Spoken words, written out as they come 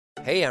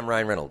Hey, I'm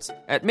Ryan Reynolds.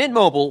 At Mint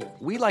Mobile,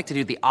 we like to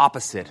do the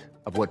opposite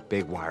of what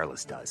Big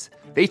Wireless does.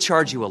 They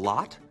charge you a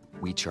lot,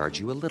 we charge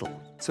you a little.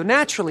 So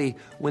naturally,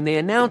 when they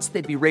announced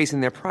they'd be raising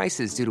their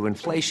prices due to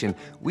inflation,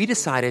 we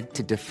decided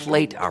to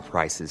deflate our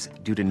prices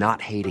due to not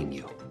hating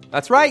you.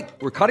 That's right.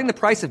 We're cutting the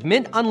price of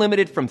Mint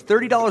Unlimited from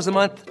 $30 a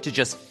month to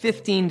just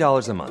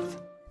 $15 a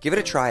month. Give it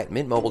a try at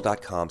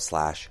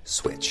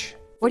mintmobile.com/switch.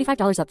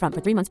 $45 up front for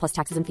 3 months plus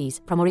taxes and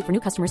fees. Promo rate for new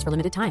customers for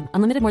limited time.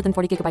 Unlimited more than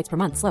 40 gigabytes per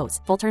month. Slows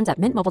full terms at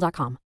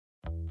mintmobile.com.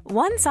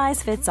 One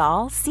size fits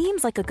all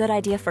seems like a good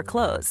idea for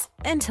clothes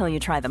until you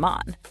try them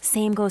on.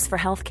 Same goes for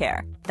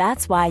healthcare.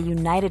 That's why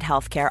United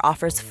Healthcare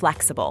offers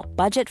flexible,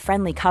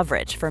 budget-friendly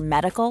coverage for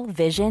medical,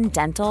 vision,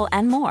 dental,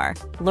 and more.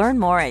 Learn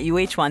more at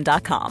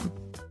uh1.com.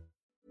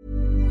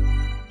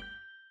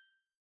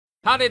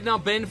 Had it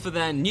not been for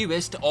their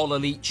newest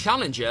all-elite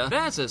challenger,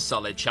 there's a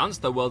solid chance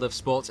the world of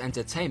sports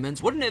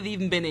entertainment wouldn't have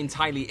even been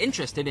entirely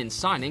interested in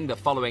signing the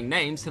following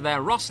names to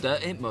their roster,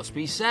 it must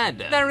be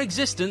said. Their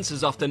existence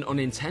has often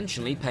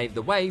unintentionally paved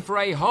the way for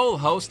a whole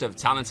host of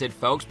talented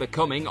folks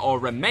becoming or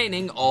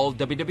remaining all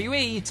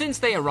WWE since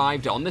they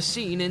arrived on the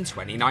scene in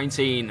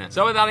 2019.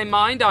 So with that in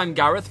mind, I'm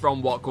Gareth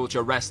from What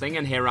Culture Wrestling,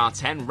 and here are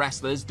 10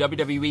 wrestlers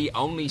WWE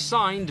only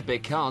signed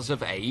because of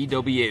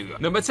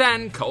AEW. Number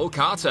 10, Cole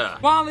Carter.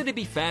 While it'd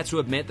be fair to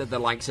admit that the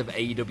likes of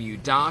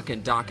AEW Dark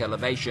and Dark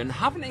Elevation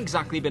haven't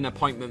exactly been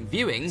appointment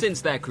viewing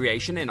since their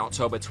creation in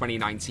October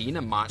 2019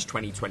 and March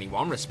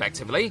 2021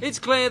 respectively, it's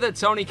clear that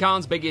Tony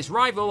Khan's biggest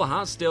rival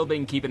has still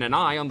been keeping an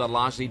eye on the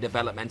largely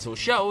developmental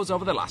shows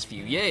over the last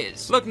few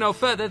years. Look no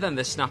further than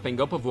the snapping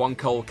up of one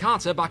Cole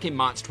Carter back in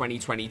March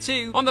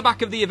 2022 on the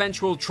back of the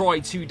eventual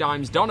Troy Two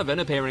Dimes Donovan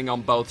appearing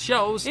on both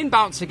shows in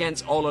bouts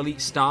against all elite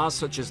stars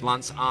such as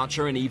Lance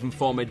Archer and even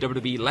former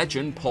WWE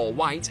legend Paul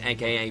White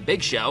aka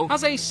Big Show,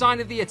 as a sign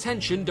of the attention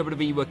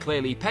WWE were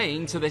clearly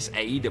paying to this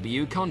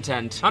AEW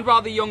content. And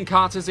while the young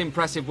Carter's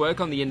impressive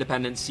work on the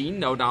independent scene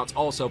no doubt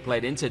also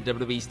played into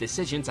WWE's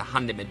decision to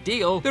hand him a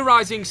deal, the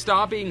rising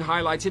star being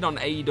highlighted on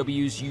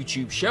AEW's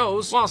YouTube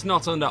shows, whilst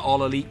not under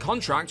All Elite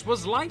contract,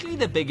 was likely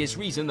the biggest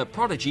reason the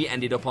prodigy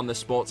ended up on the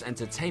sports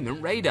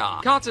entertainment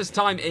radar. Carter's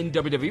time in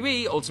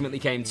WWE ultimately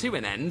came to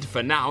an end,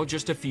 for now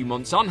just a few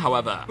months on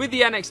however, with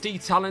the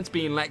NXT talent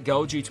being let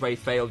go due to a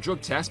failed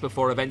drug test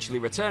before eventually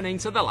returning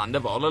to the land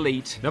of All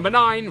Elite. Number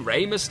 9,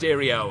 Rey Mysterio.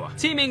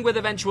 Teaming with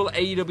eventual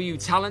AEW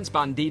talents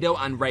Bandido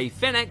and Rey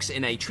Fenix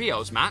in a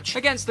trios match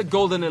against the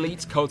Golden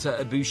Elite Kota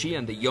Ibushi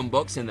and the Young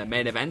Bucks in the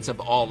main event of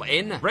All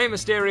In, Rey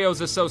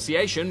Mysterio's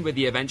association with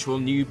the eventual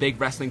new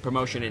big wrestling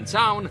promotion in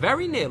town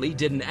very nearly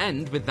didn't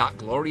end with that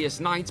glorious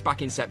night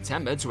back in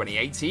September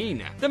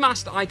 2018. The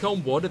masked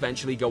icon would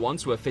eventually go on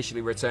to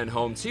officially return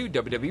home to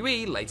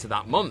WWE later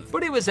that month,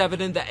 but it was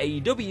evident that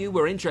AEW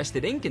were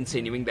interested in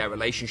continuing their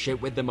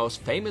relationship with the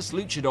most famous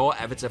luchador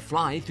ever to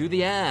fly through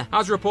the air.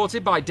 As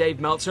reported by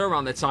Dave Meltzer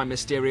around the time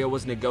Mysterio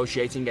was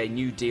negotiating a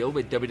new deal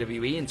with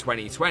WWE in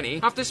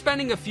 2020, after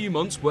spending a few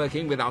months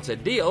working without a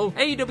deal,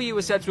 AEW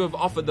was said to have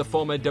offered the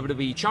former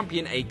WWE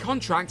champion a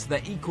contract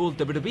that equaled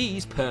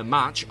WWE's per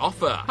match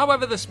offer.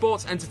 However, the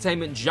sports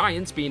entertainment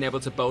giant being able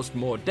to boast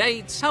more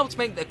dates helped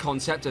make the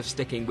concept of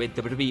sticking with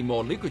WWE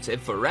more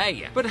lucrative for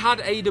Rey. But had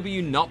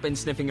AEW not been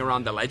sniffing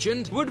around the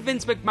legend, would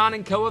Vince McMahon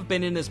and co have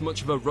been in as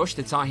much of a rush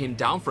to tie him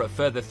down for a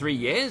further 3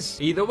 years?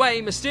 Either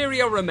way,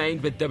 Mysterio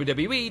remained with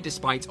WWE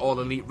despite All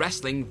Elite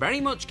Wrestling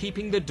very much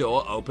keeping the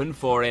door open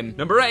for him.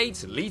 Number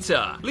 8,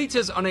 Lita.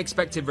 Lita's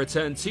unexpected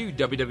return to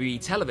WWE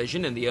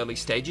television in the early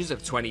stages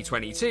of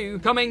 2022,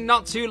 coming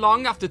not too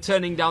long after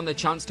turning down the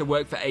chance to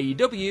work for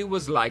AEW,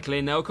 was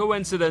likely no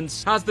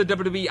coincidence. As the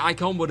WWE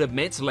icon would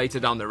admit later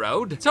down the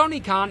road, Tony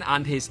Khan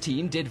and his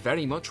team did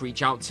very much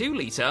reach out to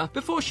Lita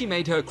before she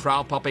made her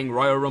crowd-popping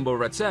Royal Rumble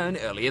return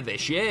earlier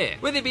this year,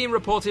 with it being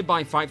reported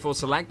by Fightful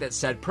Select that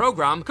said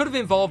program could have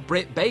involved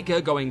Britt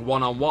Baker going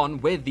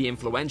one-on-one with the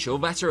influential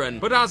veteran.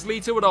 But as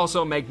Lita would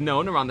also make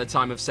known around the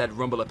time of said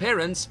Rumble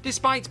appearance,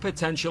 despite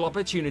potential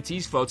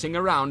opportunities floating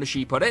around, as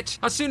she put it,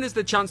 as soon as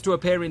the chance to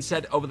appear in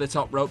said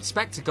over-the-top rope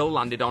spectacle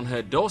landed on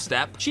her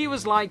doorstep, she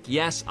was like,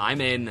 yes,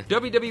 I'm in.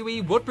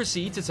 WWE would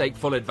proceed to take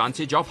full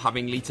advantage of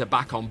having Lita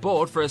back on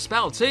board for a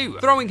spell too,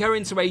 throwing her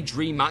into a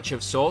dream match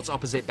of sorts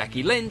opposite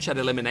Becky Lynch at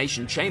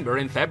Elimination Chamber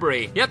in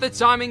February. Yet the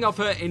timing of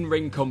her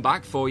in-ring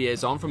comeback 4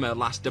 years on from her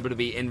last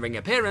WWE in-ring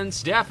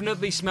appearance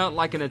definitely smelt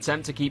like an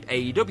attempt to keep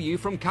AEW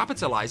from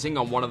capitalizing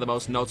on one of the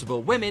most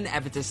notable women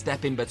ever to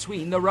step in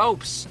between the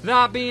ropes.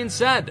 That being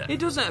said, it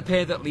doesn't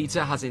appear that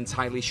Lita has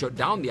entirely shut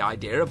down the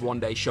idea of one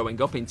day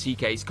showing up in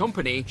TK's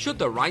company should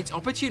the right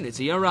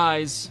opportunity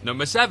arise.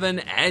 Number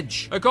 7,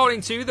 Edge.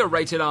 According to the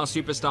Rated R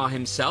superstar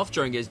himself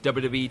during his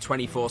WWE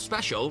 24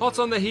 special, hot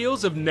on the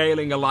heels of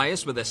nailing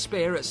Elias with a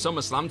spear at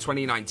SummerSlam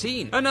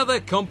 2019, another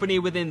company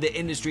within the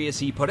industry, as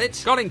he put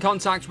it, got in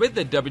contact with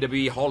the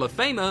WWE Hall of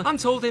Famer and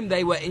told him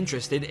they were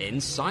interested in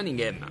signing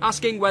him,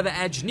 asking whether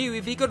Edge knew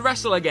if he could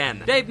wrestle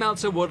again. Dave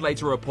Meltzer would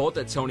later report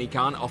that Tony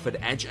Khan offered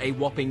Edge a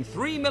whopping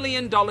 $3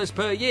 million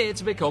per year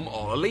to become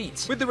All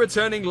Elite, with the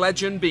returning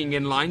legend being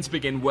in line to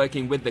begin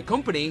working with the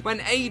company when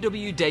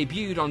AEW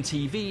debuted on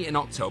TV in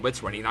October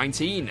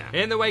 2019.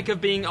 In the wake of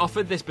being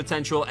offered this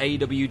potential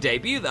AEW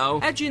debut though,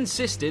 Edge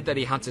insisted that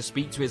he had to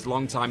speak to his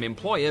longtime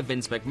employer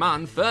Vince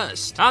McMahon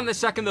first, and the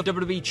second the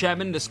WWE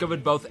chairman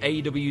discovered both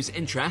AEW's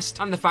interest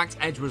and the fact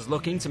Edge was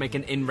looking to make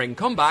an in-ring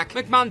comeback,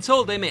 McMahon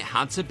told him it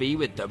had to be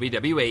with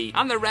WWE,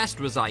 and the rest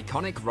was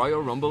iconic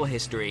Royal Rumble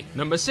history.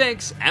 Number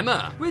 6.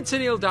 Emma. With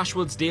Tenille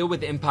Dashwood's deal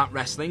with Impact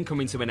Wrestling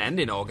coming to an end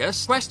in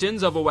August,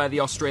 questions over where the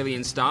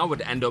Australian star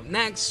would end up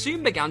next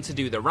soon began to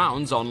do the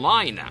rounds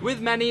online, with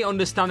many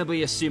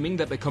understandably assuming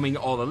that becoming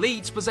All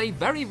Elite was a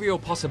very real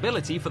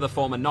possibility for the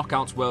former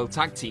Knockouts World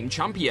Tag Team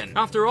Champion.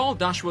 After all,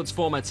 Dashwood's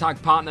former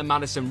tag partner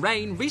Madison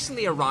Rayne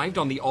recently arrived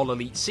on the All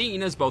Elite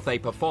scene as both a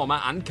performer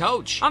and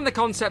coach, and the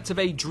concept of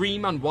a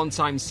dream and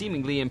one-time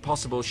seemingly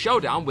impossible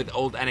showdown with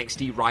old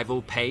NXT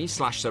rival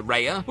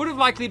Paige/Saraya would have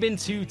likely been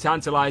too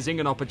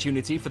tantalizing an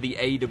opportunity for the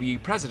AEW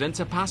president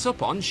to pass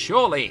up on,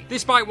 surely.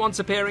 Despite once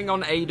appearing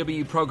on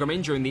AEW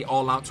programming during the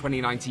All Out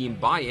 2019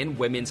 buy-in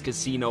Women's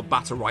Casino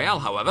Battle Royale,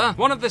 however,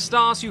 one of the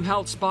stars who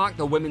helped spark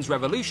the women's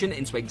revolution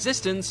into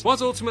existence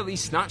was ultimately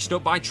snatched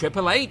up by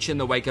Triple H in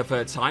the wake of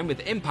her time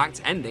with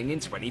Impact ending in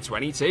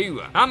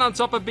 2022. And on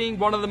top of being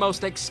one of the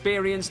most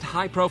experienced,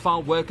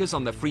 high-profile workers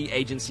on the free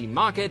agency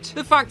market,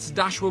 the fact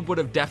Dashwood would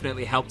have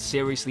definitely helped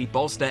seriously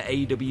bolster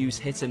AEW's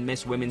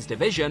hit-and-miss women's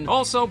division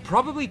also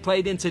probably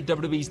played into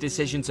WWE's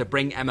decision to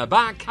bring Emma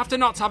back after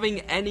not having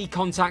any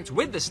contact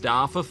with the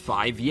star for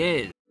 5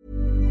 years.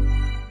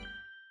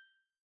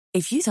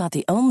 If you thought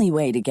the only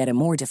way to get a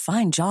more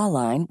defined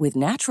jawline with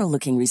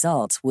natural-looking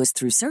results was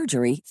through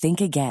surgery,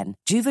 think again.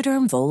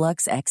 Juvederm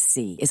Volux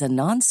XC is a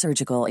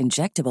non-surgical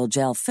injectable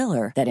gel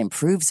filler that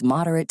improves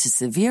moderate to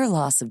severe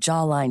loss of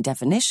jawline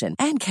definition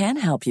and can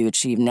help you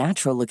achieve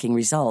natural-looking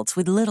results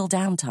with little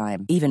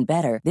downtime. Even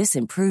better, this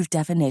improved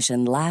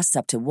definition lasts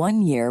up to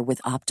 1 year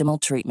with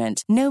optimal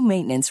treatment. No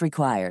maintenance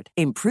required.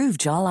 Improve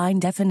jawline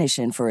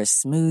definition for a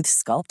smooth,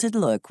 sculpted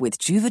look with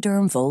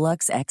Juvederm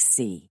Volux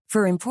XC.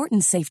 For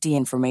important safety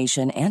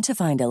information and to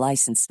find a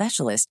licensed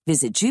specialist,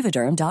 visit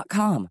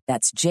Juvederm.com.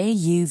 That's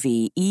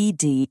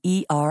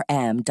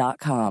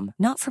JUVEDERM.com.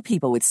 Not for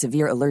people with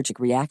severe allergic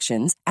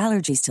reactions,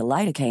 allergies to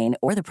lidocaine,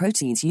 or the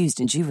proteins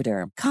used in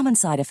Juvederm. Common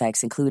side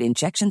effects include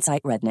injection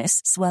site redness,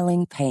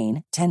 swelling,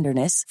 pain,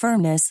 tenderness,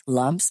 firmness,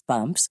 lumps,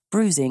 bumps,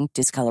 bruising,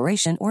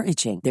 discoloration, or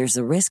itching. There's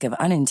a risk of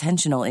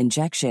unintentional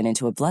injection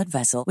into a blood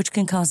vessel, which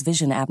can cause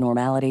vision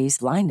abnormalities,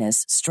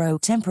 blindness,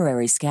 stroke,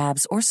 temporary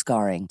scabs, or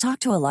scarring.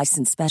 Talk to a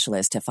licensed specialist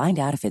to find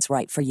out if it's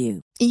right for you.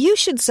 You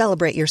should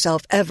celebrate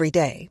yourself every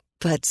day,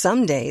 but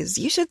some days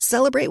you should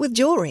celebrate with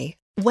jewelry.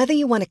 Whether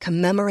you want to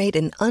commemorate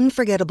an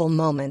unforgettable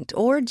moment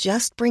or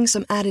just bring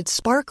some added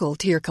sparkle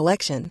to your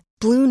collection,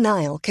 Blue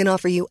Nile can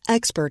offer you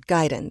expert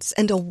guidance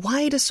and a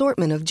wide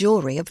assortment of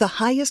jewelry of the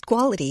highest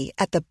quality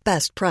at the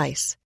best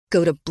price.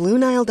 Go to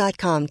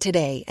BlueNile.com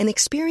today and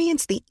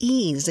experience the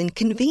ease and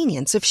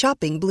convenience of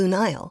shopping Blue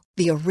Nile,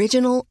 the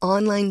original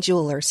online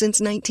jeweler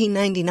since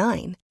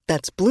 1999.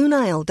 That's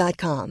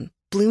BlueNile.com.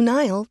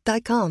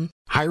 BlueNile.com.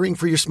 Hiring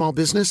for your small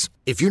business?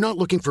 If you're not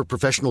looking for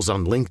professionals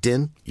on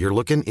LinkedIn, you're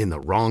looking in the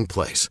wrong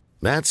place.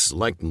 That's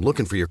like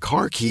looking for your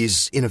car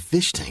keys in a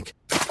fish tank.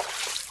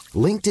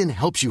 LinkedIn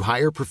helps you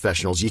hire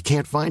professionals you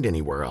can't find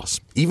anywhere else,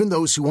 even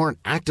those who aren't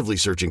actively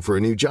searching for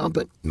a new job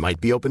but might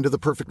be open to the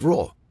perfect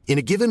role. In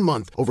a given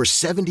month, over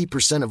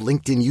 70% of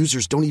LinkedIn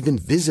users don't even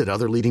visit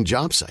other leading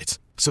job sites.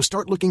 So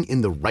start looking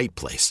in the right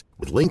place.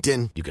 With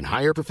LinkedIn, you can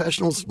hire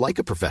professionals like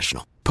a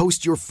professional.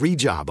 Post your free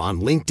job on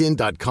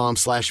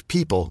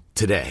linkedin.com/people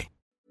today.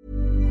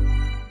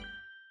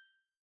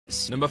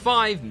 Number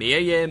 5. Mia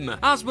Yim.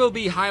 As will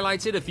be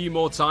highlighted a few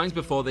more times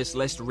before this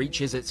list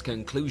reaches its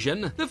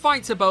conclusion, the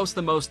fight to boast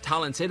the most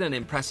talented and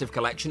impressive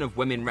collection of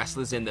women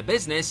wrestlers in the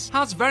business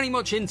has very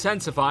much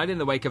intensified in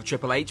the wake of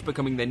Triple H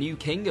becoming the new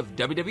king of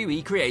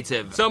WWE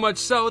Creative. So much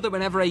so that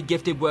whenever a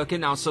gifted worker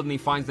now suddenly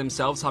finds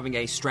themselves having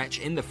a stretch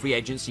in the free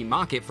agency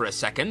market for a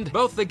second,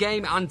 both the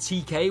game and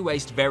TK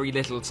waste very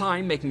little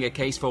time making a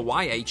case for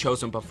why a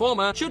chosen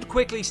performer should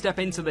quickly step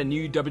into the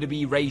new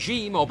WWE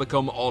regime or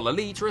become All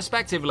Elite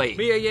respectively.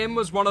 Mia Yim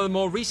was one of the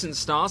more recent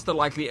stars that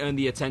likely earned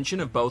the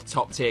attention of both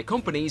top-tier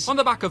companies on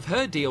the back of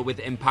her deal with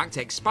Impact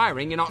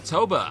expiring in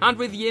October. And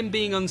with Yim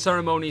being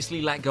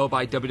unceremoniously let go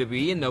by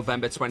WWE in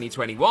November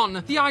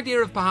 2021, the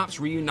idea of perhaps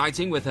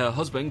reuniting with her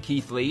husband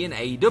Keith Lee in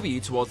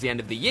AEW towards the end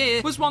of the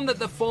year was one that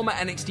the former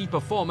NXT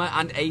performer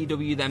and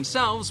AEW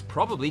themselves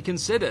probably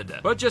considered.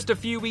 But just a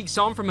few weeks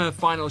on from her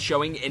final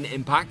showing in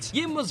Impact,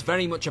 Yim was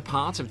very much a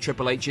part of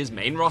Triple H's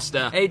main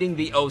roster, aiding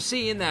the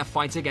OC in their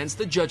fight against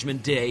the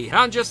Judgment Day.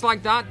 And just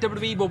like that,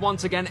 WWE were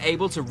once again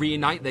able to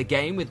reunite the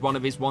game with one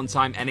of his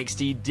one-time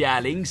NXT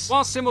darlings,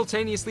 while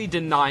simultaneously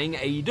denying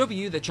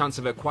AEW the chance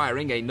of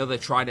acquiring another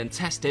tried and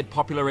tested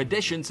popular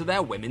addition to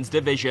their women's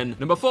division.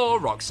 Number 4,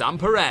 Roxanne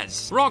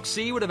Perez.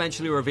 Roxy would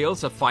eventually reveal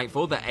to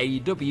Fightful that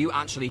AEW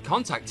actually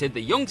contacted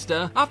the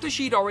youngster after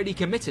she'd already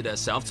committed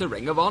herself to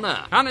Ring of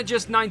Honor. And at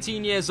just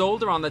 19 years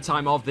old around the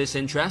time of this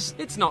interest,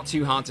 it's not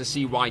too hard to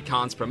see why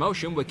Khan's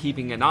promotion were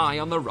keeping an eye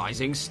on the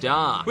rising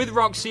star, with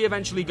Roxy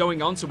eventually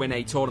going on to win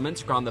a tournament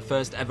to crown the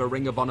first ever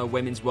Ring of Honor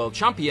Women's World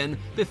Champion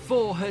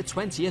before her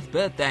 20th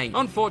birthday.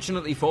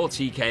 Unfortunately for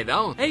TK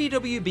though,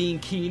 AEW being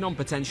keen on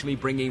potentially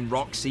bringing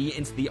Roxy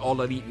into the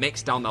All Elite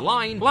mix down the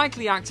line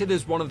likely acted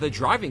as one of the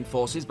driving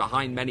forces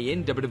behind many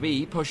in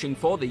WWE pushing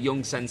for the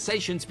young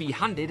sensation to be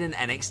handed an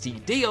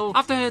NXT deal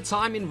after her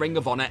time in Ring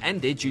of Honor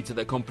ended due to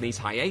the company's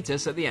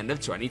hiatus at the end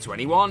of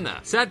 2021.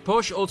 Said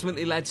push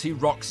ultimately led to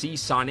Roxy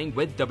signing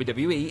with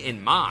WWE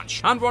in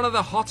March, and one of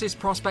the hottest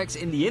prospects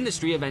in the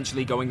industry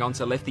eventually going on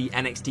to lift the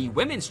NXT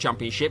Women's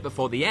Championship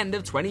before the end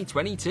of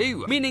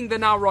 2022, meaning that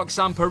now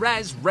Roxanne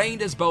Perez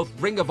reigned as both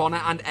Ring of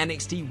Honor and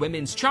NXT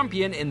Women's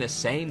Champion in the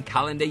same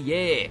calendar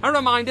year. A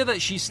reminder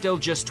that she's still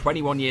just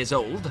 21 years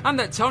old, and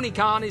that Tony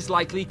Khan is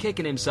likely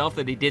kicking himself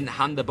that he didn't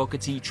hand the Booker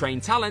T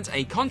trained talent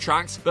a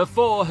contract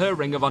before her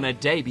Ring of Honor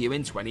debut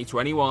in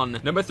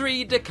 2021. Number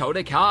 3,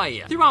 Dakota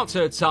Kai. Throughout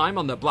her time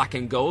on the Black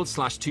and Gold /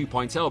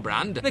 2.0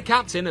 brand, the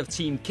captain of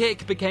Team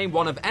Kick became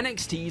one of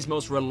NXT's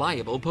most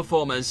reliable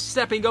performers,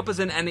 stepping up as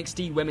an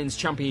NXT Women's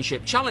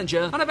Championship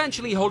challenger and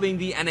eventually holding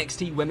the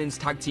NXT Women's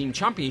Tag Team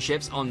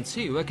Championships on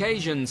 2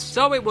 occasions.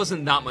 So it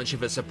wasn't that much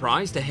of a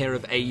surprise to hear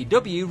of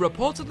AEW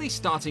reportedly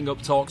starting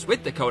up talks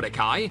with Dakota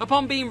Kai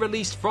upon being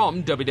released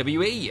from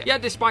WWE.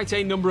 Yet despite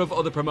a number of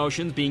other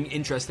promotions being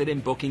interested in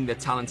booking the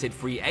talented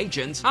free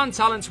agent, and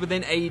talents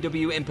within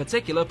AEW in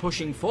particular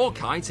pushing for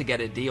Kai to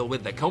get a deal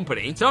with the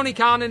company, Tony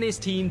Khan and his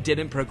team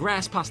didn't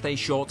progress past a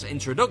short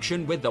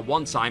introduction with the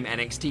one-time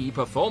NXT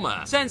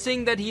performer.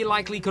 Sensing that he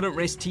likely couldn't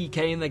risk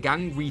TK and the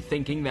gang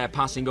rethinking their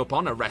passing up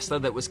on a wrestler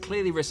that was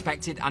clearly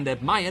respected and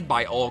admired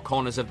by all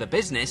corners of the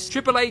business,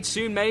 Triple H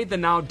soon made the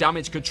now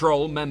Damage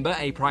Control member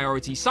a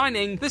priority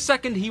signing the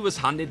second he was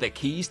handed the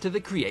keys to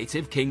the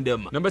creative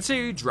kingdom. Number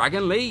 2,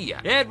 Dragon Lee.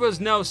 It was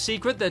no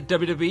secret that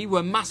WWE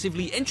were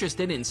massively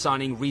interested in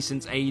signing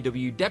recent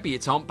AEW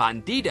debutant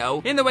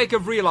Bandido in the wake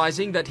of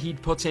realizing that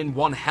he'd put in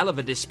one hell of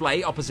a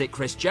display opposite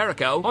Chris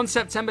Jericho on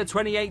September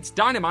 28th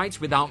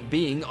Dynamite without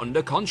being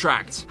under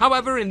contract.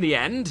 However, in the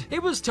end,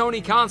 it was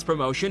Tony Khan's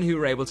promotion who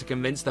were able to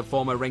convince the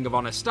former Ring of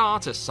Honor star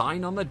to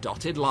sign on the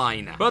dotted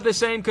line. But the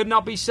same could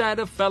not be said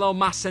of fellow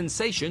mass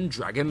sensation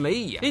Dragon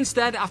Lee.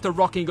 Instead, after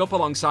rocking up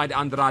alongside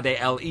Andrade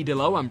El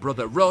Idolo and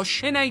Brother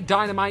Rush in a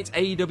Dynamite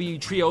AEW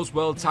Trios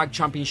World Tag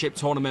Championship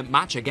Tournament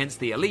match against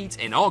the Elite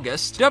in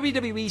August,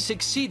 WWE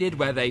succeeded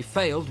where they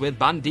failed with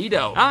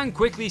Bandido, and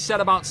quickly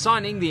set about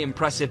signing the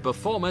impressive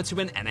performer to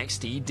an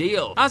NXT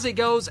deal. As it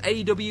goes,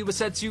 AEW was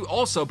said to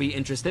also be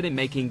interested in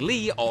making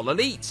Lee All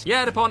Elite.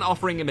 Yet upon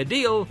offering him a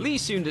deal, Lee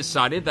soon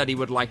decided that he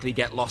would likely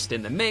get lost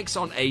in the mix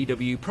on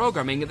AEW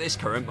programming at this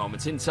current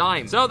moment in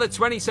time. So the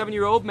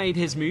 27-year-old made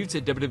his move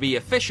to WWE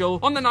official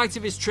on the night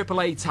of his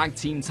AAA Tag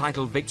Team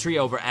title victory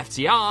over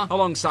FTR,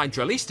 alongside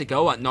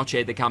Dralistico at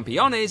Noche de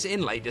Campeones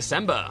in late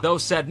December, though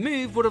said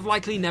move would have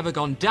likely never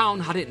gone down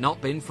had it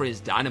not been for his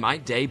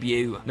Dynamite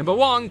debut. Number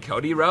 1,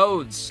 Cody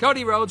Rhodes.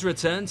 Cody Rhodes'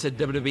 return to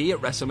WWE at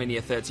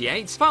WrestleMania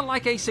 38 felt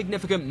like a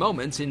significant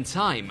moment in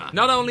time.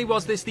 Not only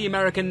was this the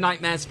American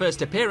Nightmare's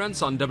first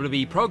appearance on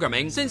WWE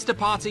programming since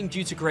departing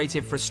due to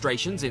creative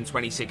frustrations in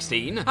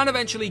 2016, and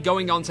eventually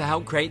going on to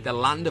help create the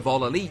Land of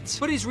All Elite,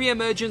 but his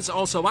re-emergence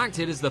also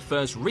acted as the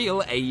first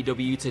real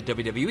AEW to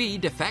WWE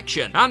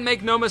defection. And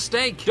make no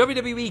mistake,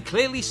 WWE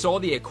clearly saw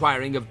the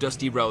acquiring of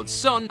Dusty Rhodes'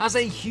 son as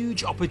a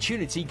huge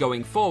opportunity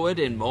going forward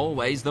in more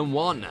ways than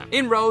one.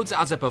 In Rhodes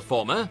as a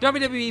performer,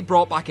 WWE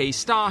brought back a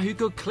star who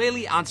could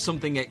clearly add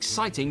something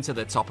exciting to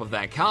the top of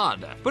their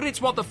card. But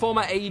it's what the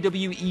former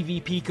AEW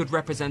EVP could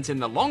represent in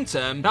the long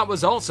term that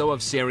was also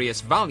of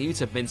serious value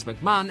to Vince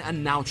McMahon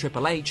and now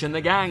Triple H and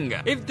the gang.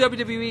 If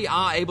WWE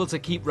are able to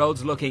keep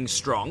Rhodes looking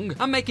strong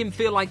and make him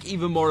feel like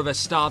even more of a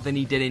star than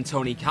he did in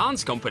Tony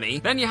Khan's company,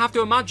 then you have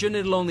to imagine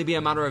it'll only be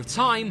a matter of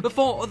time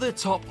before other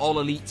top All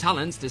Elite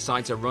talents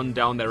decide to run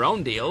down their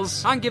own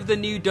deals and give the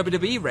new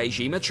WWE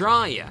regime a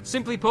try.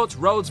 Simply put,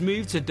 Rhodes'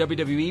 move to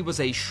WWE was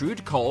a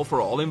shrewd call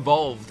for all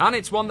involved, and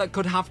it's one that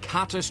could have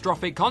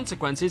catastrophic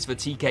consequences for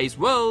TK's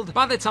world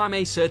by the time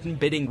a certain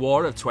bidding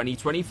war of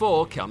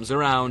 2024 comes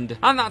around.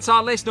 And that's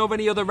our list of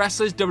any other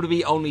wrestlers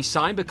WWE only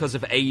signed because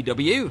of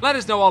AEW. Let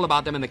us know all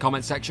about them in the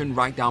comment section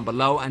right down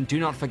below, and do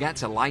not forget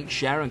to like,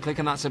 share, and click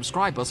on that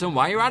subscribe button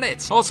while you're at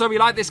it. Also, if you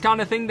like this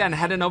kind of thing, then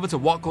head on over to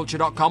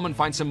whatculture.com and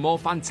find some more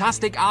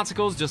fantastic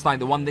articles just like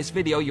the one this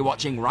video you're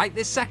watching right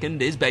this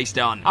second is based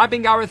on. I've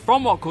been Gareth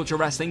from What Culture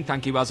Wrestling.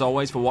 Thank you as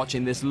always for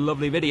watching this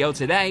lovely video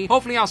today.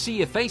 Hopefully I'll see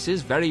your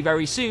faces very,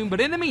 very soon,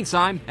 but in the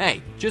meantime,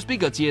 hey, just be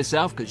good to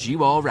yourself because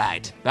you all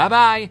right. Bye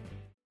bye.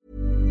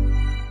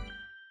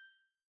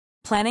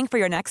 Planning for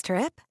your next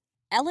trip?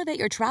 Elevate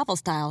your travel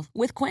style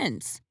with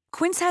Quince.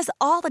 Quince has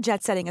all the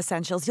jet-setting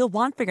essentials you'll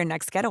want for your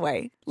next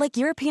getaway, like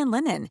European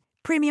linen,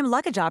 premium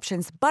luggage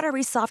options,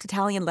 buttery soft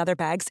Italian leather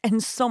bags,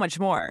 and so much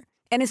more.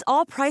 And is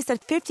all priced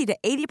at 50 to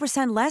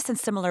 80% less than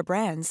similar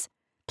brands.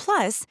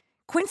 Plus,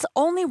 Quince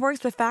only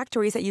works with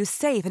factories that use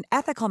safe and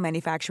ethical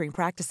manufacturing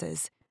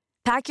practices.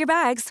 Pack your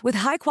bags with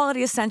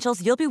high-quality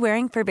essentials you'll be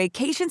wearing for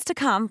vacations to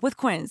come with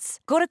Quince.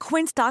 Go to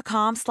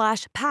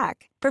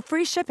quince.com/pack for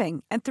free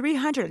shipping and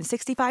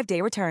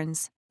 365-day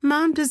returns.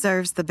 Mom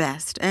deserves the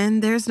best,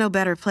 and there's no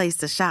better place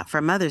to shop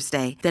for Mother's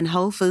Day than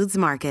Whole Foods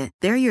Market.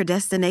 They're your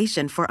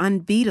destination for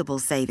unbeatable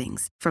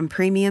savings, from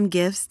premium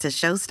gifts to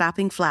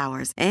show-stopping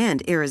flowers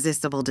and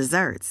irresistible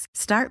desserts.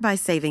 Start by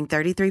saving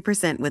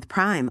 33% with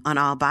Prime on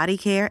all body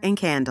care and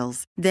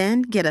candles.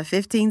 Then get a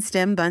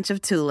 15-stem bunch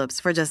of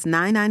tulips for just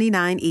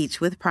 $9.99 each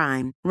with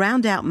Prime.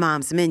 Round out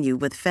Mom's menu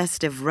with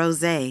festive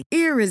rosé,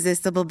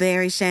 irresistible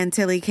berry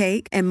chantilly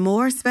cake, and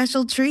more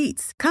special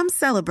treats. Come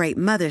celebrate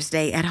Mother's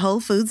Day at Whole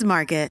Foods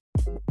Market.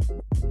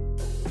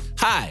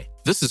 Hi,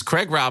 this is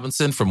Craig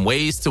Robinson from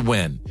Ways to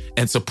Win,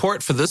 and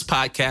support for this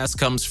podcast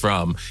comes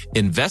from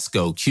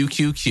Invesco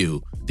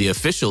QQQ, the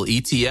official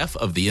ETF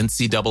of the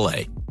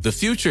NCAA. The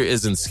future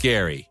isn't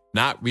scary.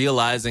 Not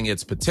realizing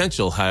its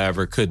potential,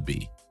 however, could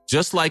be.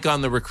 Just like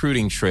on the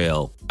recruiting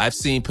trail, I've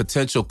seen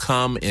potential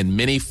come in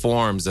many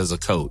forms as a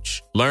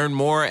coach. Learn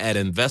more at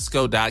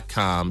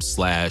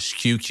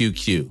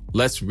Invesco.com/QQQ.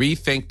 Let's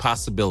rethink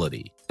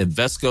possibility.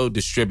 Invesco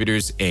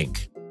Distributors,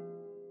 Inc.